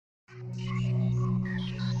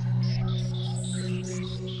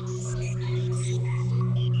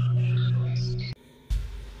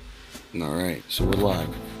Alright, so we're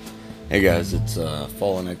live. Hey guys, it's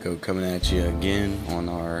Fallen Echo coming at you again on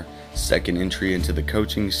our second entry into the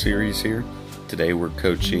coaching series here. Today we're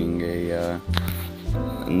coaching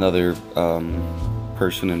another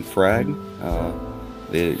person in Frag.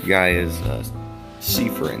 The guy is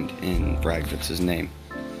cfriend in Frag, that's his name.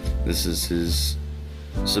 This is his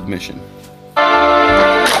submission.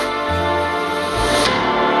 That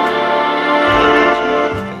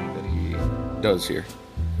he does here.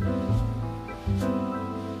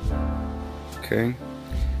 Okay,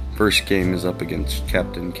 first game is up against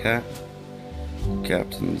Captain Cat.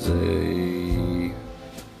 Captain's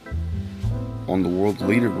on the world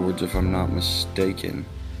leaderboards, if I'm not mistaken.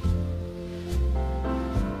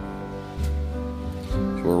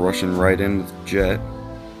 So we're rushing right in with Jet,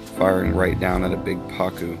 firing right down at a big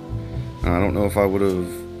Paku. I don't know if I would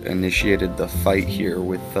have initiated the fight here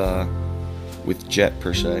with Jet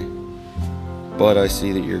per se. But I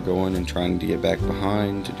see that you're going and trying to get back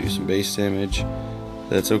behind to do some base damage.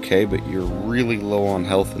 That's okay, but you're really low on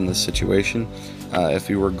health in this situation. If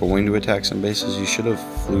you were going to attack some bases, you should have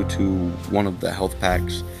flew to one of the health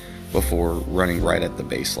packs before running right at the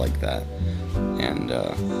base like that. And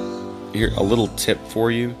here, a little tip for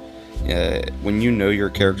you. When you know your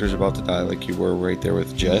character's about to die, like you were right there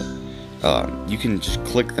with Jet, you can just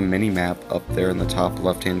click the mini-map up there in the top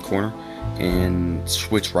left-hand corner and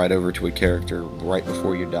switch right over to a character right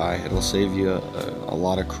before you die. It'll save you a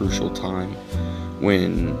lot of crucial time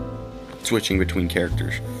when switching between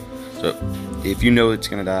characters. So if you know it's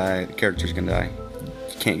gonna die, the character's gonna die,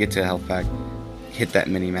 you can't get to a health pack, hit that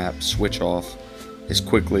mini map, switch off as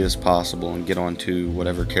quickly as possible and get onto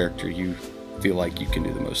whatever character you feel like you can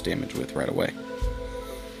do the most damage with right away.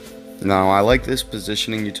 Now I like this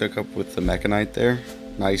positioning you took up with the Mechanite there,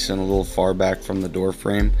 nice and a little far back from the door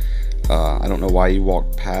frame. I don't know why you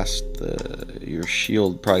walked past your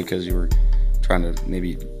shield, probably because you were trying to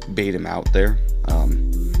maybe bait him out there.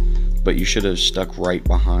 But you should have stuck right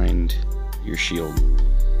behind your shield.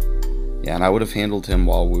 Yeah, and I would have handled him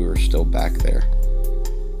while we were still back there.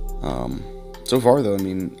 So far though, I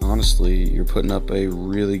mean, honestly, you're putting up a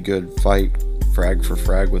really good fight, frag for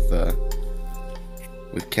frag with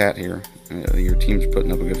Cat here. Your team's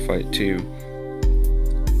putting up a good fight too.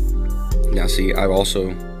 Now see, I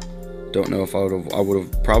also don't know if I would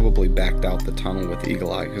have probably backed out the tunnel with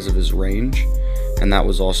Eagle Eye because of his range, and that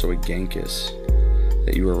was also a Genghis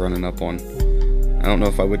that you were running up on. I don't know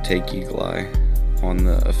if I would take Eagle Eye on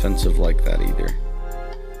the offensive like that either,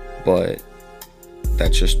 but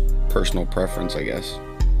that's just personal preference, I guess.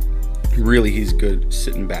 Really, he's good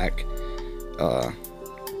sitting back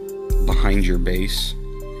behind your base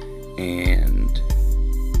and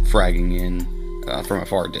fragging in from a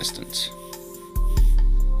far distance.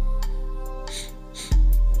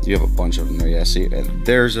 You have a bunch of them there. Yeah, see,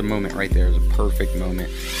 there's a moment right there. There's a perfect moment.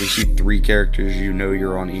 You see 3 characters, you know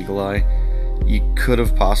you're on Eagle Eye. You could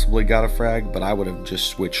have possibly got a frag, but I would have just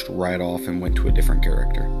switched right off and went to a different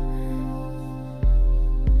character.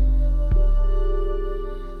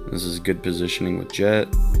 This is good positioning with Jet.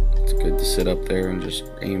 It's good to sit up there and just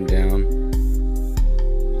aim down.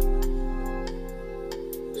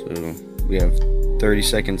 So we have 30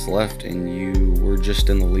 seconds left, and you were just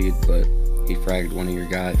in the lead, but he fragged one of your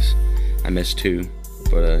guys. I missed 2,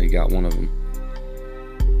 but he got one of them.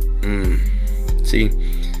 See,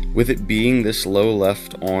 with it being this low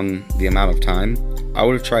left on the amount of time, I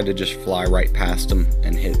would have tried to just fly right past him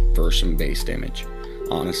and hit for some base damage,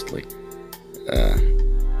 honestly. A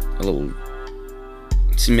little...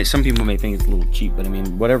 Some people may think it's a little cheap, but I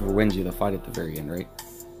mean, whatever wins you the fight at the very end, right?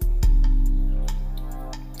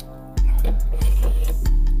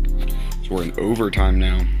 So we're in overtime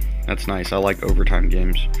now. That's nice. I like overtime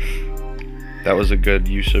games. That was a good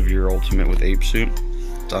use of your ultimate with Ape Suit.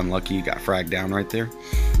 It's unlucky you got fragged down right there.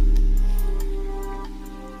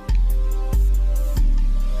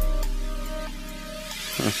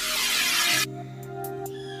 Huh.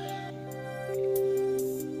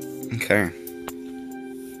 Okay.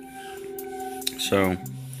 So,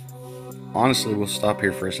 honestly, we'll stop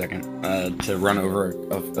here for a second to run over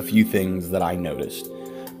a few things that I noticed.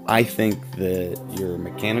 I think that your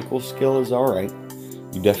mechanical skill is alright.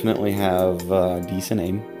 You definitely have decent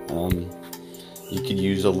aim. You could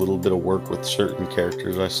use a little bit of work with certain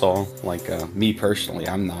characters I saw. Like me personally,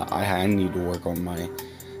 I need to work on my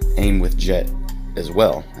aim with Jet as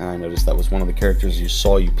well. And I noticed that was one of the characters you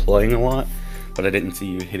saw you playing a lot, but I didn't see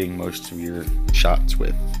you hitting most of your shots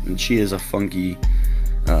with. And she is a funky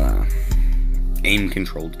aim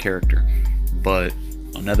controlled character. But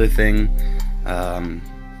another thing,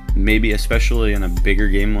 maybe especially in a bigger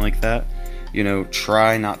game like that, you know,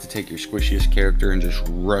 try not to take your squishiest character and just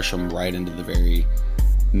rush them right into the very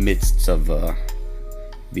midst of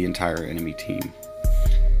the entire enemy team.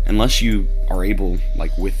 Unless you are able,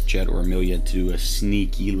 like with Jet or Amelia, to do a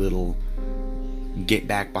sneaky little get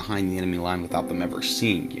back behind the enemy line without them ever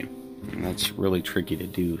seeing you. And that's really tricky to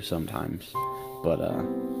do sometimes, but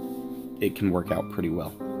it can work out pretty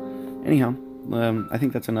well. Anyhow, I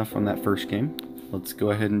think that's enough on that first game. Let's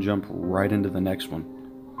go ahead and jump right into the next one.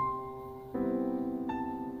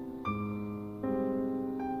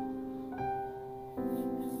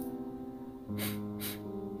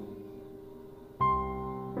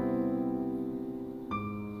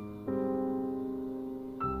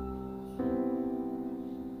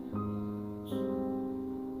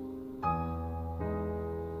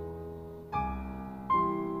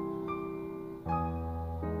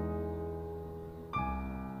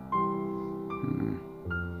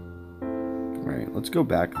 Alright, let's go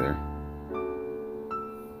back there.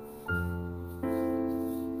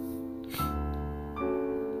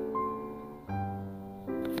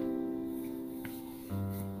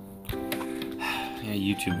 Yeah,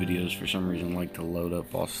 YouTube videos for some reason like to load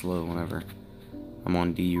up all slow whenever I'm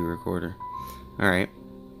on DU recorder. Alright.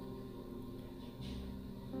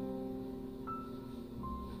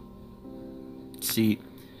 See,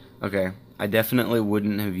 okay, I definitely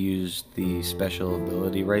wouldn't have used the special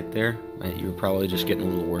ability right there. You were probably just getting a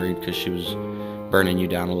little worried because she was burning you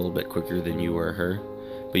down a little bit quicker than you were her.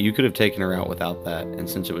 But you could have taken her out without that, and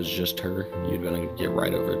since it was just her, you'd been to get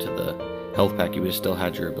right over to the health pack. You would have still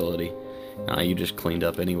had your ability. You just cleaned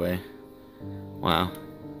up anyway. Wow,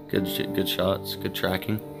 good shots, good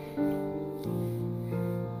tracking.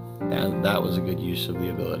 That was a good use of the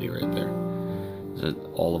ability right there.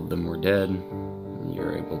 All of them were dead.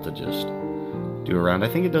 You're able to just do around, I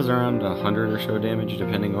think it does around 100 or so damage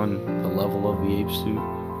depending on the level of the ape suit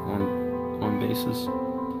on basis.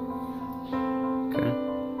 Okay.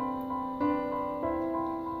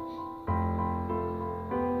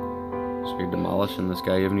 So you're demolishing this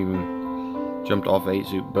guy. You haven't even jumped off 8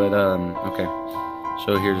 suit, but okay.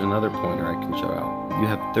 So here's another pointer I can show out. You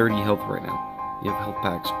have 30 health right now. You have health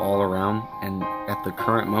packs all around, and at the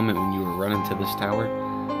current moment when you were running to this tower,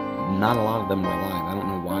 not a lot of them were alive. I don't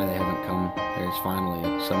know why they haven't come. There's finally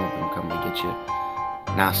some of them come to get you.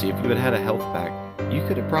 Now, see, if you had had a health pack, you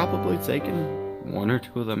could have probably taken 1 or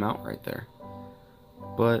 2 of them out right there.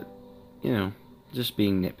 But, you know, just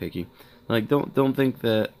being nitpicky. Like, don't think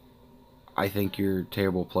that I think you're a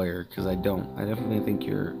terrible player, because I don't. I definitely think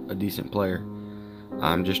you're a decent player.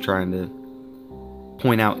 I'm just trying to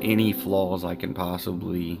point out any flaws I can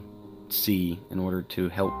possibly see in order to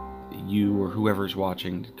help you or whoever's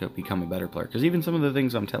watching to become a better player. Because even some of the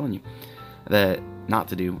things I'm telling you that not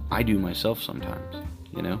to do, I do myself sometimes,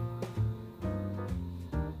 you know?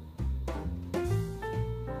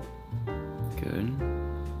 Good.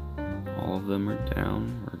 All of them are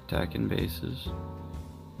down. We're attacking bases.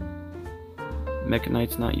 Mecha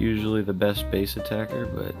Knight's not usually the best base attacker,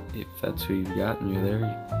 but if that's who you've got and you're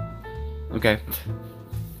there, okay.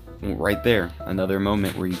 Right there, another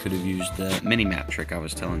moment where you could have used the mini-map trick I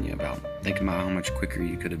was telling you about. Think about how much quicker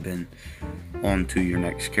you could have been on to your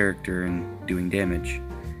next character and doing damage.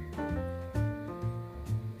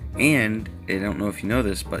 And, I don't know if you know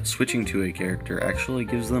this, but switching to a character actually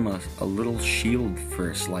gives them a little shield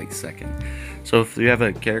for a slight second. So if you have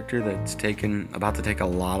a character that's about to take a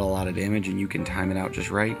lot of damage and you can time it out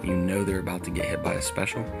just right, you know they're about to get hit by a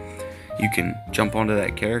special, you can jump onto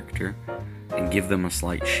that character and give them a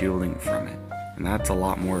slight shielding from it. And that's a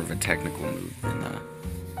lot more of a technical move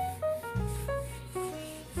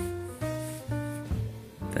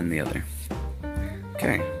than the other.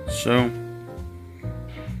 Okay, so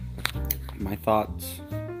my thoughts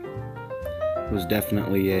was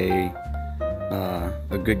definitely a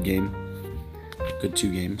good game. Good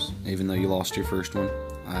 2 games, even though you lost your first one.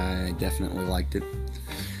 I definitely liked it.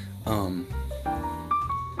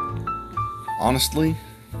 Honestly,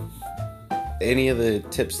 any of the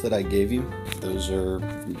tips that I gave you, those are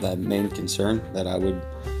the main concern that I would,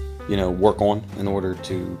 you know, work on in order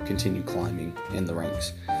to continue climbing in the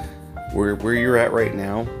ranks. Where you're at right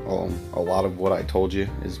now, a lot of what I told you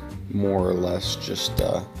is more or less just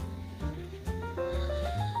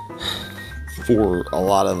for a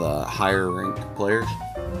lot of the higher ranked players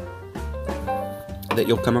that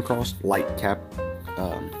you'll come across, like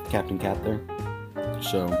Captain Cat there.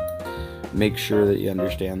 So make sure that you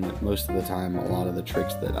understand that most of the time, a lot of the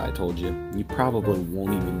tricks that I told you, you probably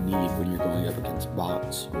won't even need when you're going up against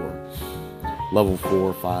bots or level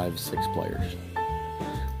 4, 5, 6 players.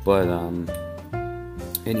 But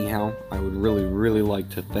Anyhow, I would really like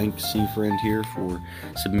to thank cfriend here for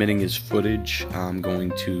submitting his footage. I'm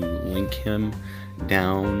going to link him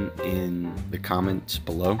down in the comments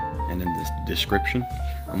below and in the description.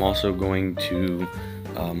 I'm also going to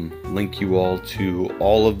link you all to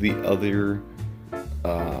all of the other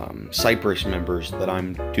Cypress members that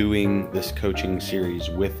I'm doing this coaching series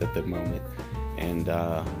with at the moment, and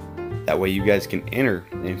that way you guys can enter.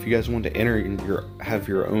 And if you guys want to enter and have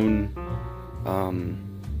your own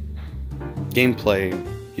gameplay,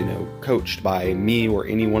 you know, coached by me or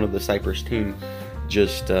any one of the Cypress team,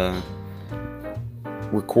 just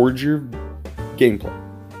record your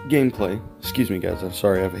gameplay. Excuse me, guys. I'm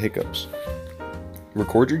sorry, I have hiccups.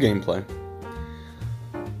 Record your gameplay,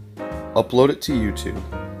 upload it to YouTube,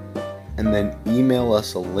 and then email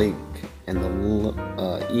us a link. And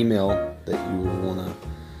the email that you want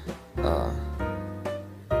to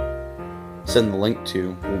send the link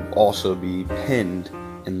to will also be pinned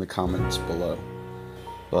in the comments below.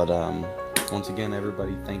 But once again,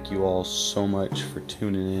 everybody, thank you all so much for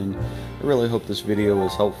tuning in. I really hope this video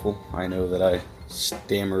was helpful. I know that I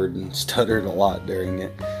stammered and stuttered a lot during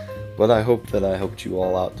it, but I hope that I helped you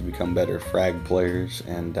all out to become better frag players,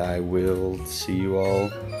 and I will see you all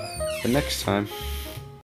the next time.